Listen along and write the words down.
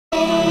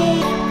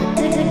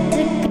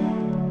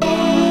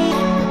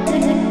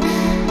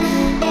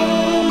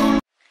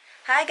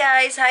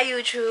Hi guys! Hi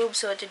YouTube!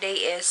 So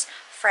today is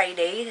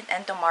Friday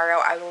and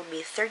tomorrow I will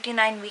be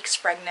 39 weeks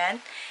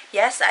pregnant.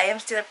 Yes, I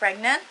am still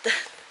pregnant.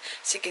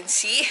 As you can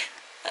see.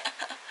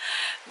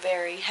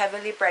 Very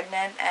heavily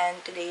pregnant,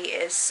 and today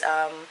is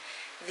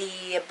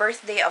the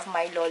birthday of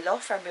my lolo,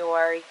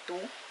 February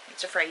 2.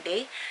 It's a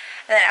Friday.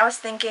 And then I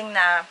was thinking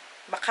na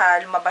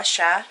baka lumabas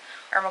siya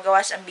or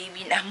magawas ang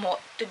baby na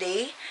mo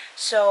today.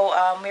 So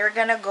we're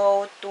gonna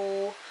go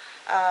to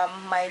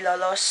my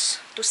lolo's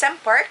Tusem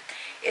Park.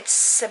 It's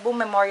Cebu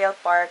Memorial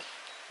Park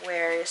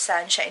where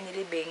saan siya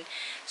inilibing.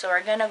 So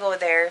we're gonna go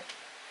there.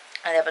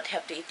 But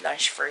have to eat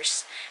lunch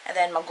first. And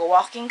then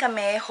mag-walking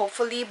kami.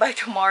 Hopefully by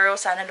tomorrow,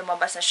 sana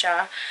lumabas na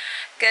siya.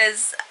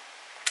 Because,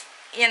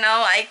 you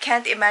know, I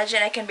can't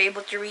imagine I can be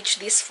able to reach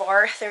this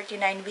far,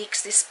 39 weeks,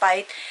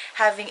 despite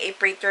having a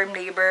preterm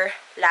labor,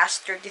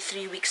 last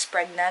 33 weeks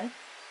pregnant.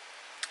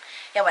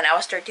 Yeah, when I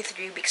was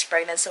 33 weeks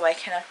pregnant, so I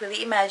cannot really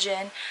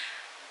imagine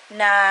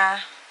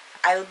na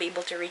I will be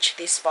able to reach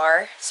this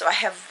far. So I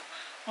have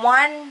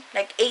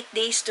 8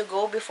 days to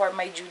go before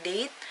my due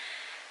date.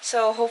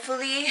 So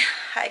hopefully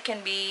I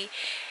can be,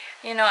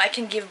 you know, I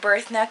can give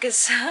birth na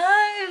because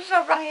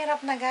sobrang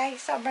hirap na guys.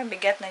 Sobrang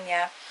bigat na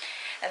niya.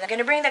 And I'm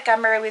gonna bring the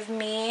camera with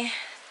me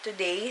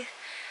today.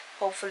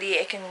 Hopefully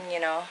I can, you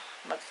know,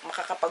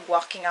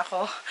 makakapag-walking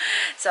ako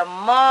sa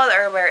mall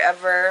or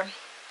wherever.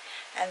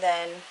 And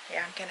then,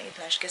 yeah, I'm gonna eat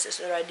lunch because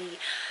it's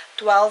already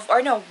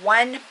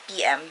 1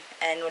 p.m.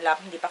 and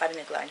hindi pa kami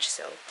nag-lunch.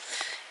 So,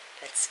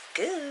 let's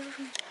go!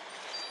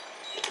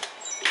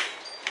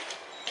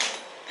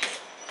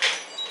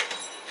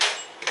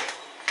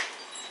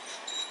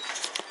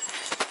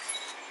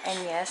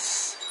 And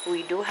yes,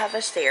 we do have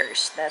a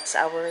stairs. That's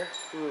our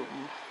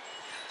room.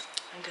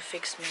 I'm going to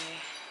fix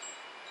my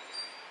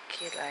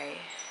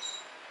kilay.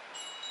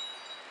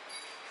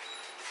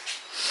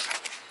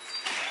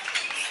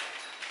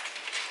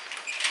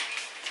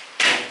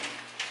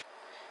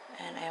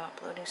 And I'm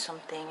uploading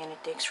something and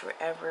it takes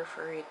forever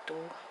for it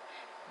to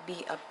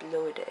be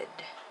uploaded.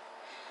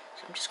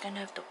 So I'm just gonna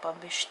have to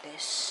publish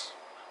this.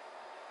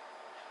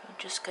 I'm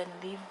just gonna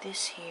leave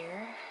this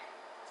here.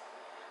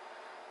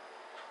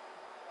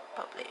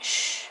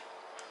 Publish.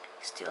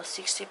 Still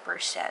 60%.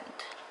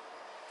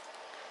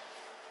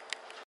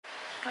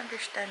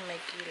 Understand my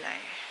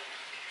kilay.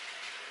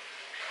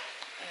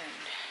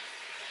 And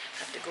I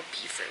have to go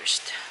pee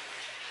first.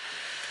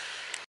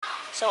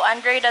 So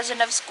Andre doesn't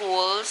have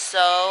school,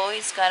 so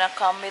he's gonna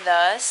come with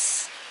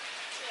us.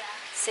 Yeah.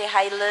 Say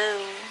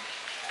hello.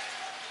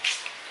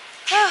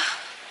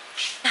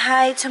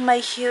 Hi to my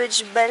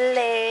huge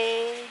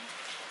belly.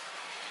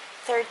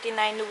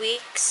 39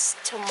 weeks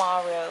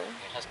tomorrow.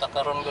 Hasta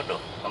karon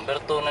godo.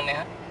 Number 2 na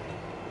niya.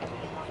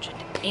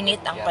 Init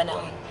ang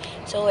panahon.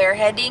 So we're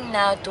heading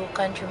now to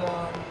Country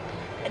Mall.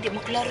 Hindi mo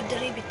klaro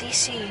dali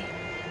BTC.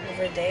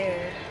 Over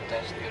there.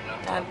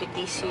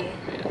 BTC.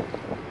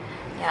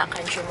 Yeah,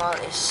 Country Mall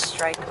is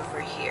right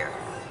over here.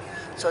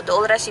 So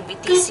doon ra si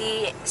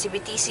BTC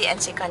and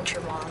si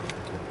Country Mall.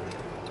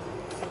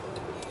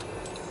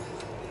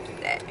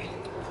 There.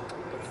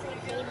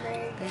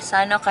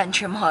 Sana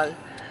Country Mall.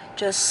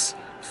 Just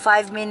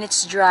 5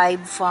 minutes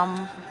drive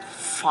from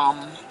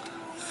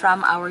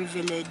our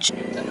village.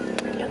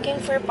 Looking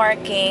for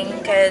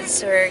parking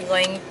because we're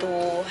going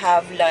to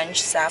have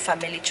lunch sa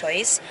Family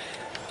Choice.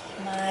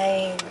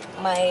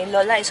 My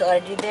lola is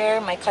already there.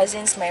 My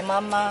cousins, my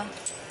mama,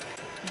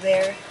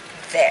 they're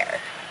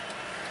there.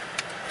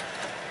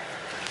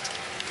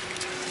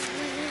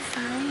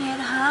 Finding it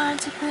hard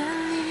to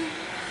believe.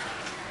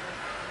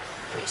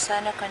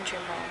 Sana Country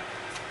Mall.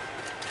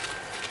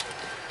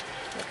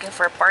 Looking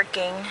for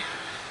parking.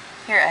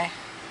 Here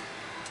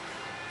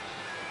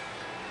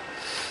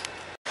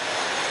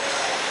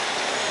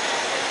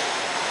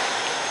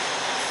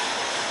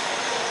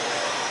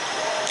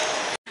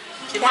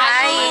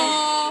Hi,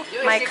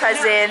 my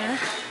cousin.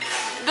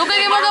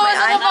 Dugay mo gawas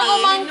ako pa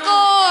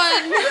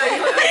kumangkon.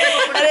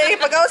 Aray,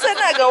 pag-awas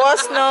na,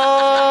 gawas no.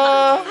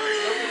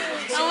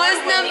 Gawas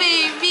na,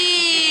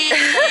 baby.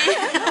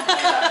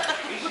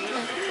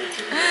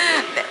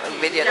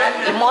 Video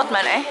na. Emote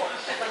man eh.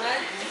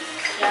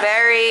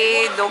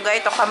 Very dugay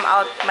to come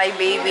out my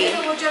baby.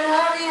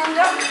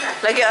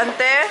 Lagi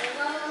ante.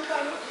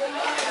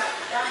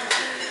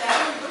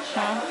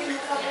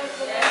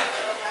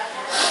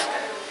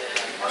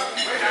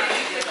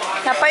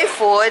 Napay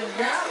food.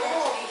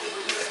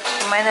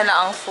 Kumain na lang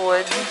ang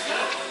food.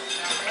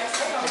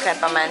 Bukan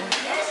pa man.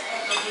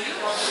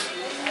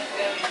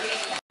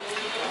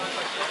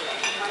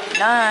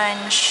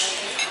 Lunch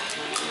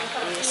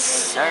is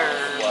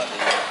served.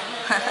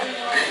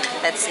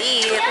 Let's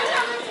eat.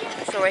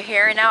 So we're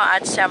here now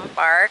at Sem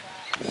Park.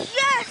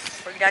 Yes!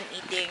 We're done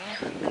eating.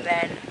 And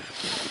then,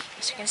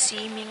 as you can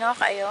see, mingaw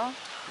kayo.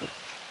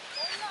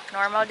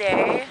 Normal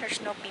day.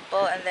 There's no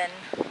people. And then,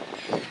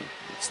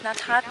 it's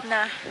not hot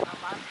na.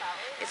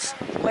 It's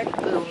quite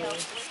gloomy.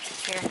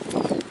 Here.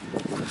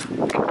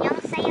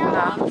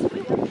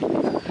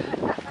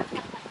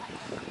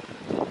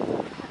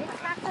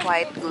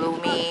 Quite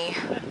gloomy.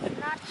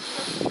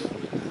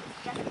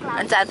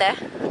 Ano sa ate?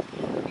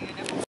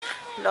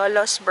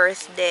 Lolo's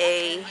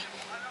birthday.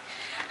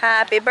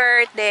 Happy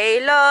birthday,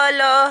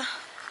 Lolo.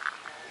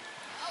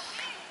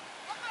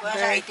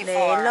 Birthday,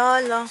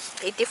 Lolo.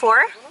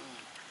 84?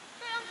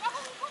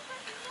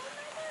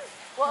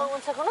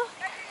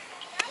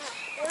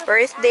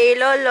 Birthday,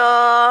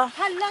 Lolo.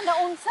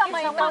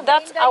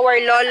 That's our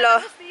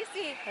Lolo.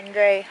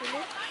 Andre.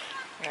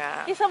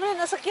 Yeah.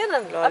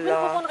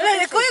 Lolo.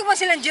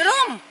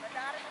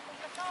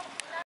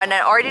 On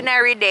an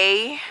ordinary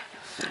day,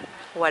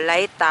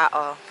 walay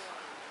tao.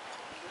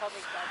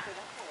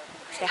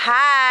 Say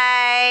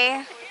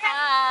hi!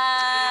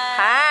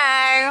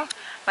 Hi!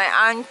 My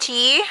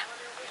auntie,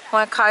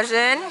 my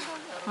cousin,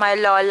 my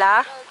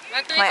Lola,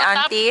 my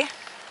auntie.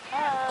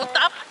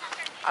 Utap.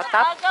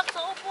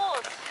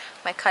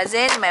 My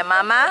cousin, my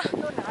mama,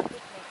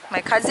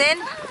 my cousin.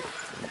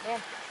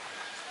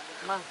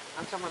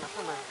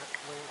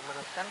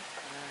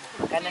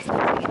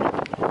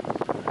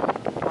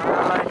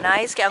 Oh,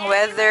 nice kaya ang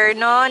weather,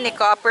 no?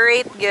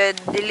 Ni-cooperate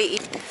good. Dili.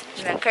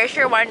 In case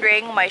you're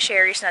wondering, my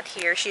Sherry's not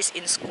here. She's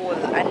in school.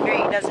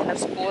 Andre doesn't have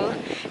school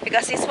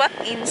because he's what?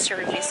 In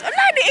service. Oh,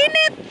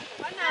 init!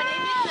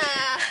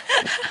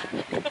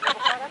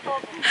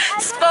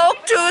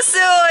 Spoke too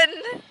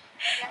soon!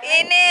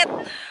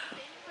 Init!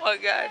 Oh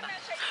God.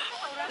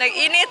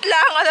 Nag-init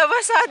lang. Ano ba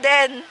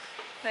sudden?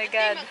 My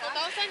God.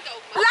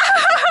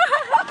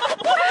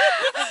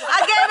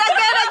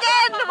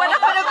 Again! Wala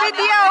ko na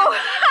video.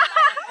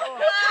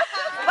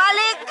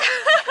 Balik!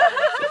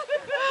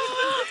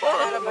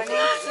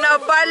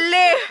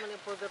 Nabali!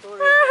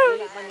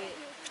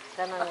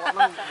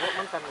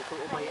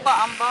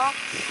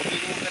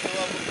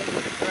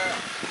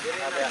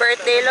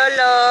 Birthday,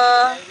 Lolo!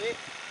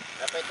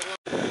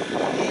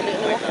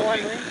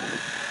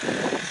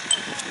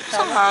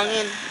 Sa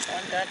hangin.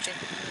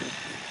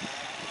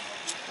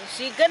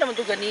 Siga naman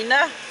ito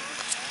ganina.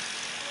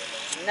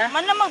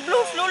 Man na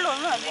mag-blow, Lolo.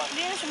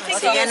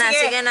 Sige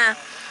na.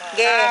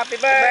 Happy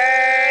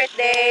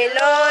birthday,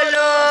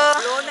 Lolo!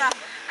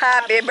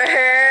 Happy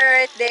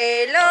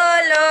birthday,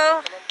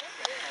 Lolo!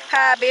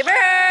 Happy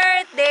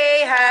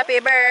birthday, happy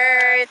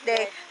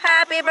birthday,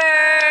 happy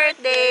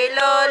birthday,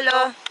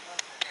 Lolo!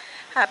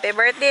 Happy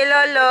birthday,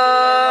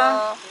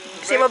 Lolo!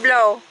 Si mo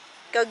blow?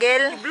 Ikaw,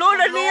 Gil? Blow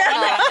na niya.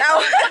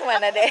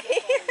 Mana day.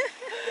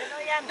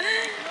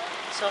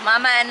 So,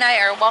 Mama and I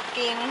are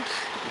walking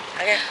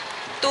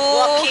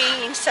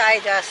Walking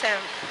inside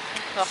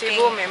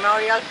Cebu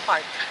Memorial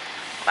Park.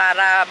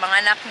 para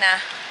manganak na.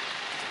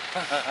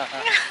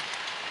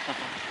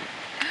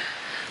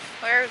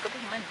 Where go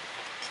man?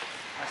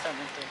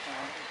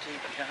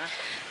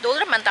 Doon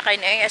naman takay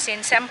na as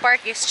in Sem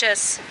Park is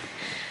just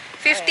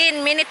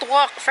 15-minute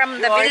walk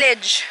from the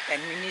village. 10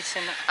 minutes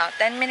na.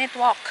 10-minute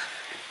walk.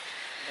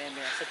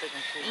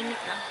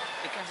 Init lang.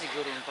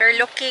 We're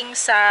looking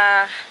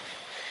sa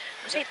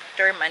ano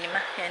term anima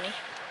yani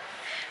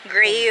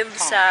grave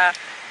sa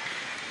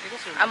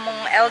among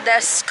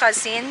eldest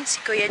cousin si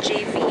Kuya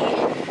JV.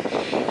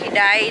 He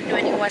died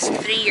when he was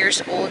 3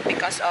 years old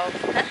because of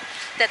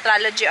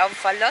tetralogy of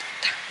Fallot,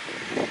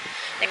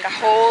 like a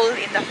hole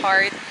in the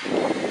heart.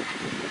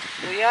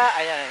 Kuya,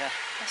 ayan.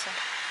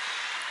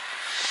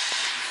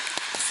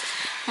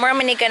 Mura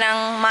man ka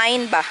ng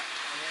mine ba?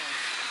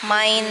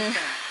 Mine.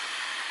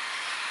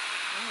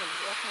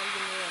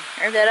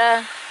 Or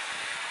dara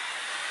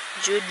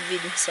Jude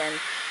Vincent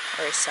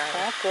or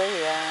Sarah.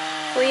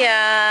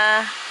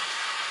 Kuya.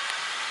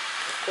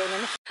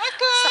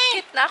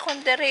 Sakit na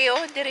akong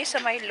diri sa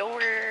my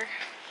lower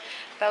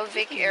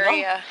pelvic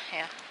area.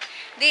 Yeah.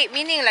 Di,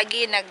 meaning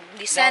lagi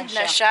nag-descend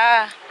na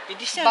siya.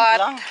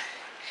 But,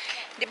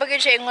 di ba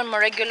siya ingon mo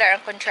regular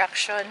ang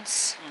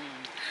contractions?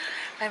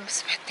 I'm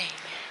sweating.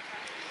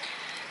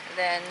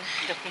 Then,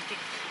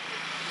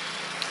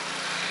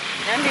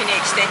 yan din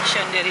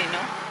extension diri, no?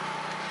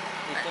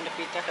 Dito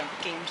napita kang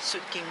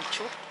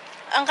Kimchu.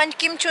 ang kan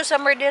Kim Chu sa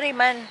murdery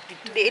man.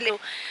 Di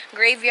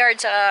graveyard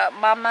sa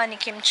mama ni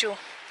Kim Chu.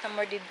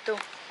 Samor dito.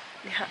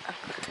 Diha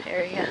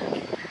area.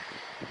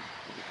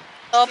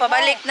 So,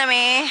 pabalik na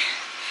mi.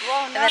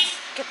 Wow, na.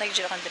 Kit na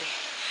gyud kan diri.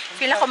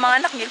 Feel ako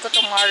mga anak ko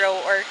tomorrow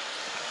or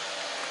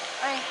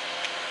ay.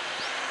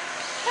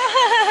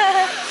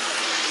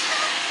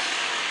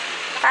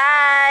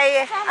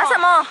 Hi. Asa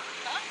mo?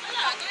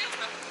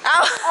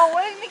 Oh,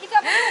 well, may kita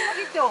mo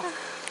dito.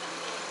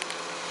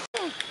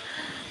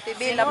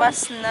 Bibi,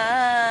 labas na.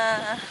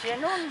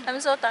 I'm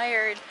so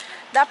tired.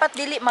 Dapat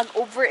dili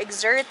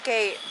mag-overexert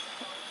kay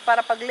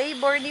para pag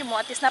labor ni mo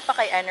at least napa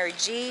kay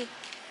energy.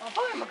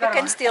 You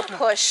can still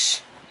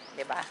push,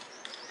 di ba?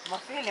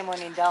 Ma-feel mo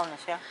ni down na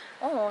siya.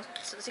 Oo,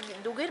 sige,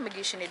 dugay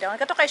mag-issue ni down.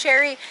 Kato kay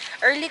Sherry,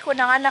 early ko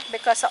nanganak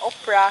because sa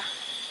opera,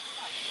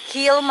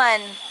 heel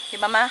man, di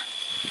ba ma?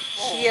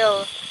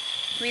 Heel.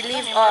 We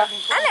live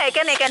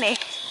kani.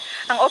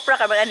 Ang opera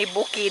ka mga ni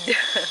bukid.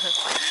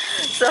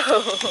 So,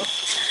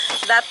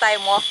 that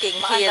time walking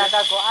hill.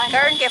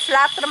 Karon kay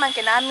flat naman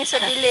kinami sa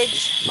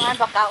village. Mga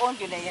bakaon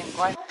yun na yan.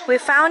 We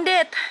found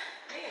it.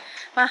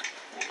 Ma.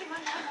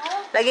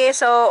 Lagi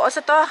so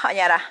to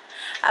anyara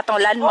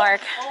atong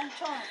landmark.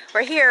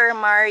 We're here,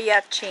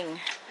 Maria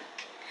Ching.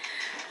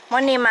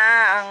 Moni ma,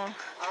 ang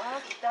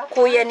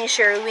kuya ni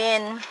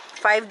Sherwin.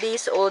 5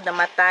 days old,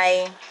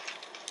 namatay.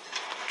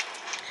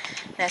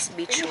 Nas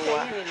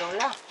bichua.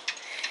 Lola.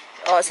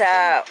 O,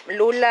 sa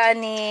lula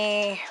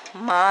ni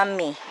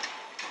mommy.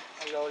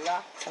 Lola.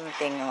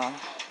 Something, oh.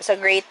 Sa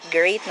great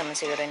naman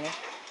siguro niya.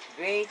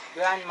 Great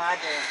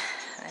grandmother.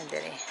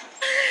 Dere.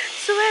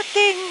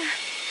 Sweating.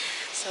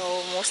 So,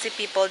 mostly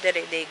people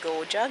dere, they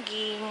go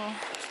jogging.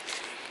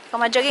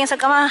 Kama jogging sa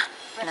kama.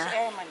 Na. Fresh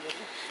air man dito.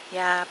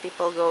 Yeah,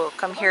 people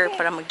come here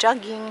para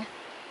mag-jogging.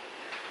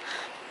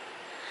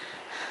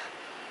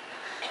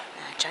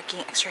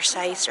 Jogging,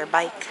 exercise, or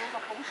bike.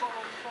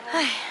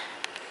 Ay.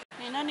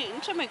 Ni nani,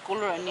 unsa may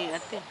color ani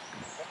ate?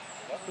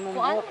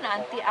 Kung ano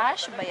na,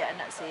 anti-ash, baya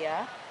na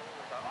siya.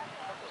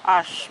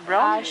 Ash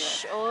brown.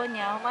 Ash, oh,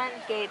 nyaman.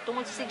 Kay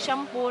tungod sa sig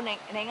shampoo,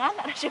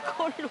 naingana na siya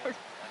color.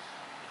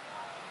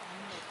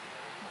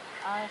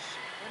 Ash.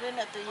 Wala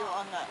na tuyo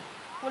ang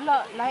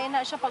Wala, lahi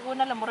na siya pag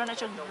una, lamura na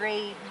siya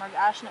gray.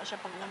 Mag-ash na siya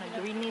pag una,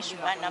 greenish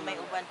ba? na may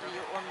uban tuyo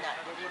na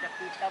diri na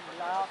pita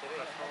black.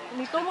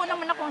 Nitubo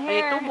naman akong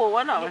May hair. tubo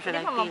wala man siya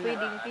Hindi pa nagtina.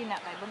 mapwedeng tina,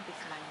 kay buntis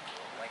man.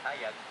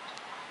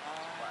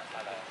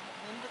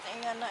 Nindot ay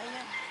nga na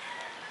yan.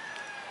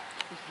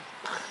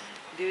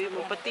 Di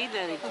mo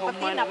patina ni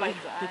Pati na kay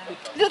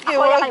Dut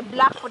Ako lang kay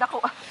black po ako.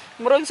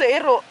 murag sa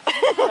ero.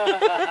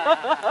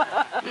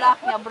 Black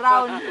niya,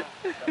 brown.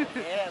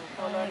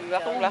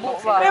 Lakong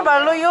ba? May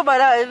baluyo ba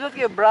na? Dut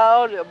kay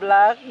brown,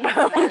 black,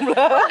 brown,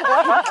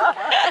 black.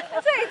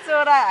 Sa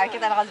itsura.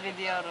 Kita na kas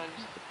video ron.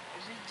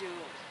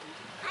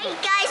 Hey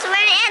guys, we're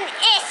in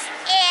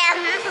SM.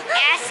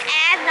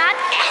 SM, not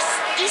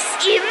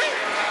SM.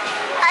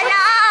 Oh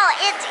no,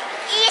 it's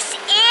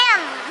SM.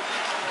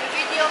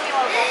 Video me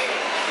wag mo.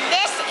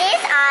 This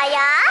is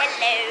Aya.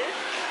 Hello.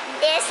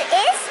 This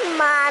is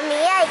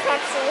Mommy. I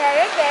can't see her.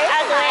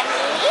 There's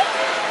Mommy.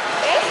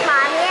 There's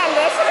Mommy and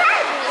there's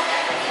Daddy.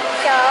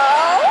 So,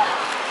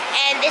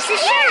 and this is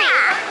Sherry.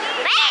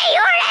 Hey, you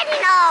already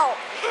know.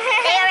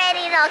 They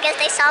already know because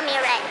they saw me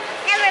already.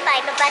 Never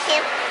mind about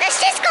him. Let's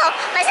just go.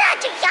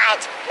 Massage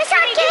guys.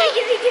 Massage. No,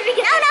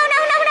 no, no,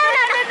 no, no,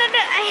 no, no,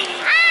 no.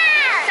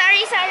 Ah!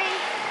 Sorry, sorry.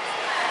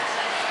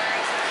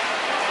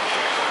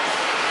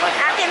 What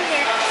happened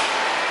here?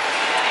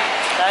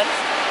 Done?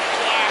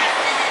 Yeah.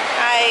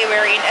 Hi,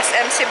 we're in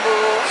SM Cebu.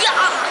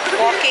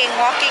 Yeah. Walking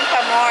pa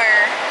more.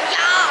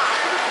 Yeah.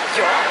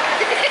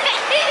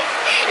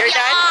 You're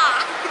done?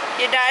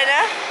 You done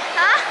na?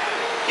 Huh?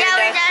 You're Yeah,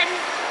 we're done? done.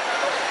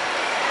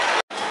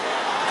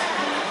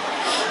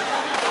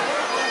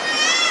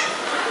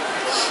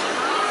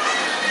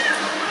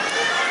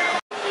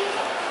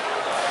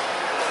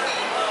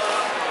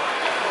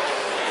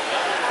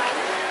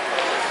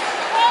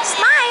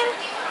 Smile!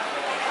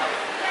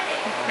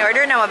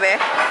 Order na mo, be?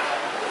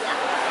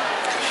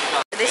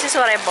 This is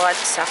what I bought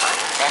sa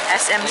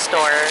SM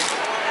store.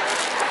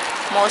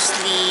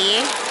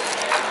 Mostly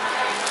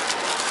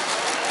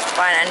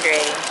Juan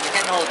Andre. You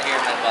can hold here,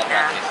 my papa.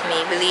 Na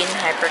Maybelline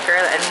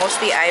Hypercurl and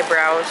mostly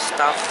eyebrow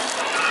stuff.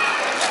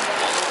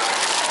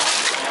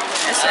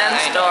 SM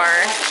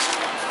store.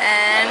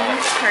 And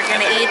we're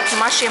gonna eat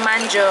mashi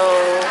manjo.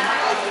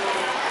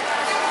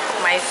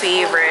 My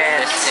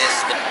favorite. This is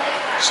the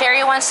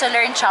Sherry wants to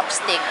learn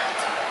chopstick.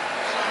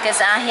 Because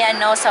Ahia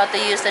knows how to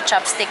use the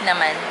chopstick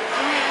naman.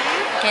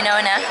 You know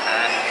na?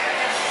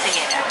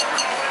 Sige na.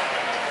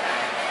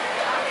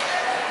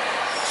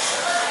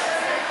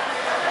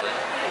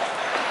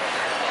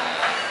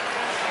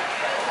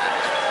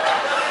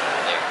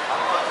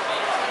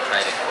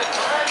 try to quit.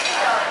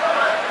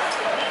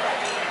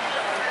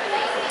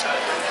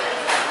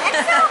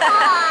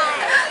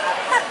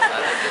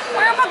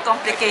 Where ba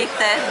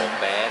complicated?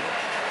 Open.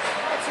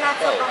 It's not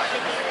so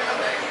complicated.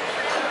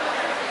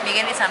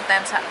 Bigyan ni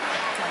sometimes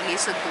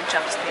mag-isod ko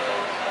chopstick.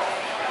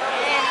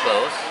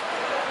 Close.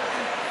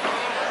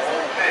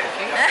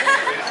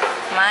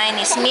 Mine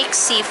is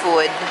mixed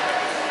seafood.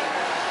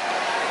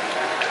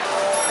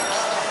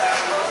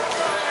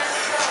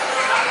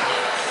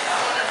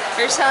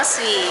 You're so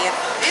sweet.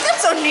 You got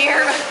so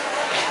near.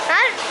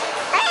 Huh?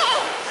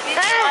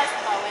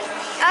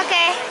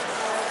 Okay.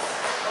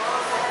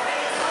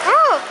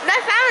 Oh,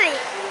 that's family.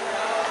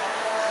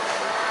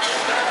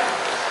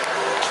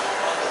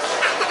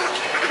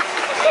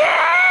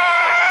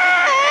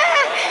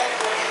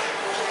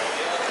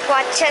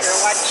 Watch us.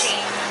 You're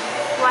watching.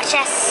 Watch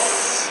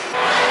us.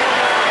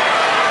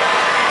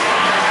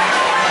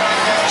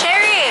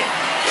 Cherry!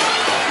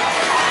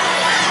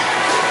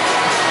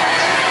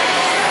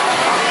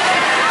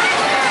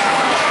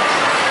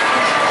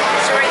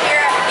 So we're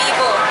here at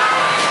Vivo.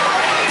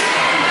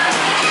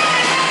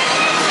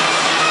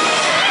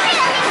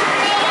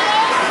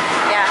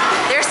 Yeah,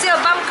 there's still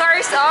bump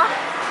cars, oh.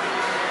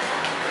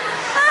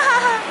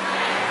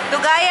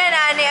 Dugaya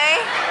na ni ay.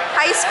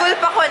 High school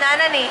pa ko na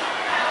ni.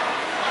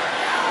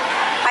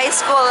 High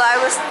school, I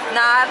was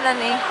na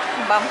ni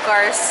bump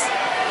cars.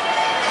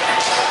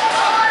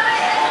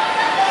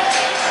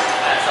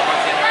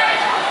 Someone's in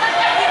right.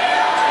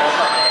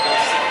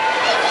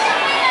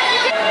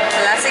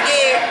 Wala,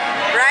 sige.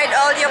 Ride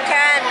all you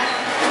can.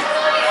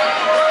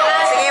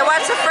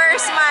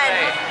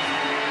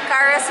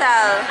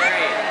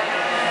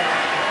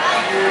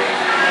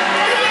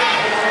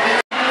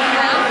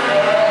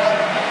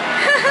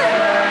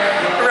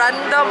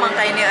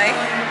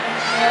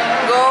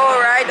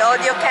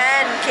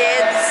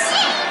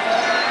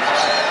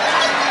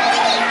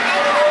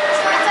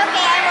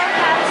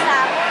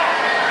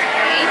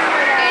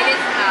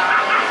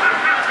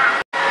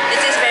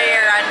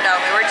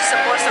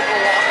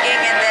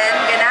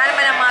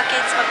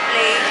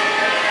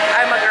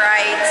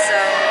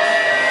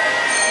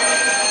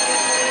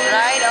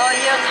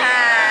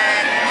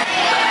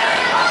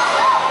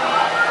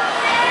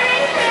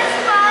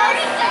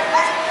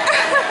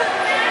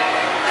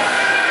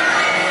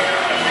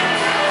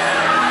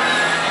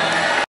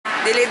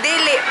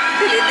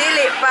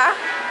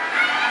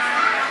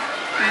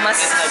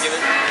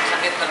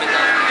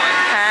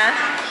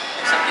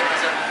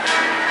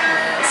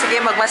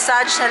 Sige,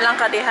 mag-massage na lang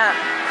ka diha.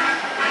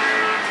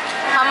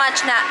 How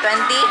much na? 20?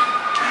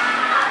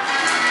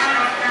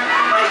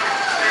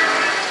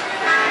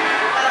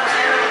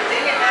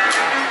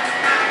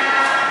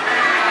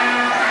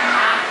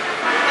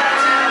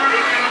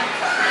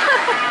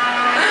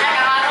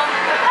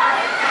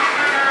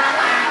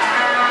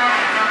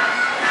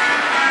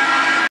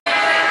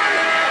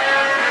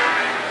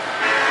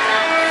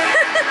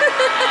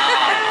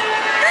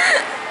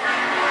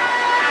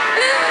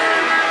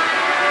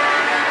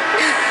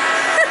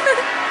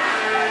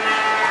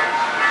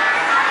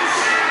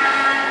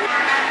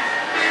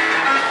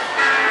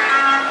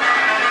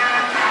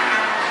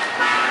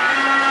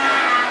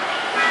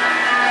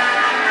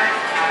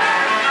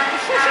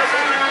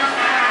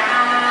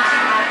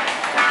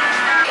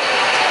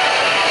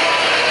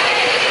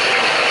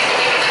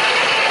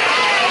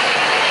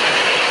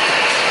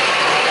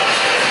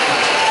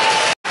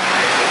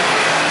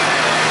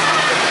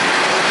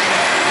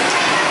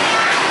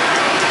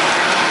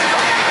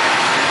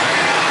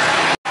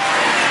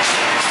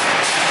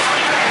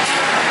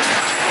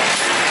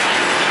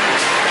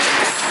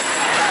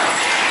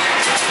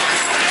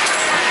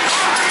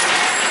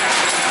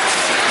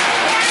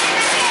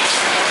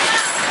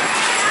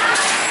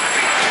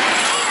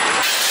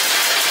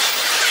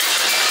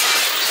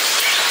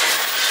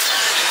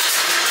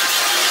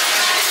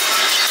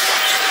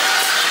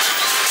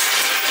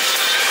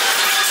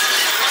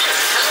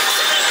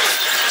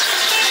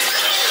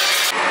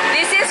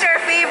 This is your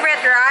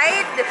favorite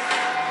ride?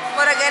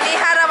 Mura gani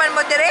haraman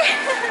mo dire?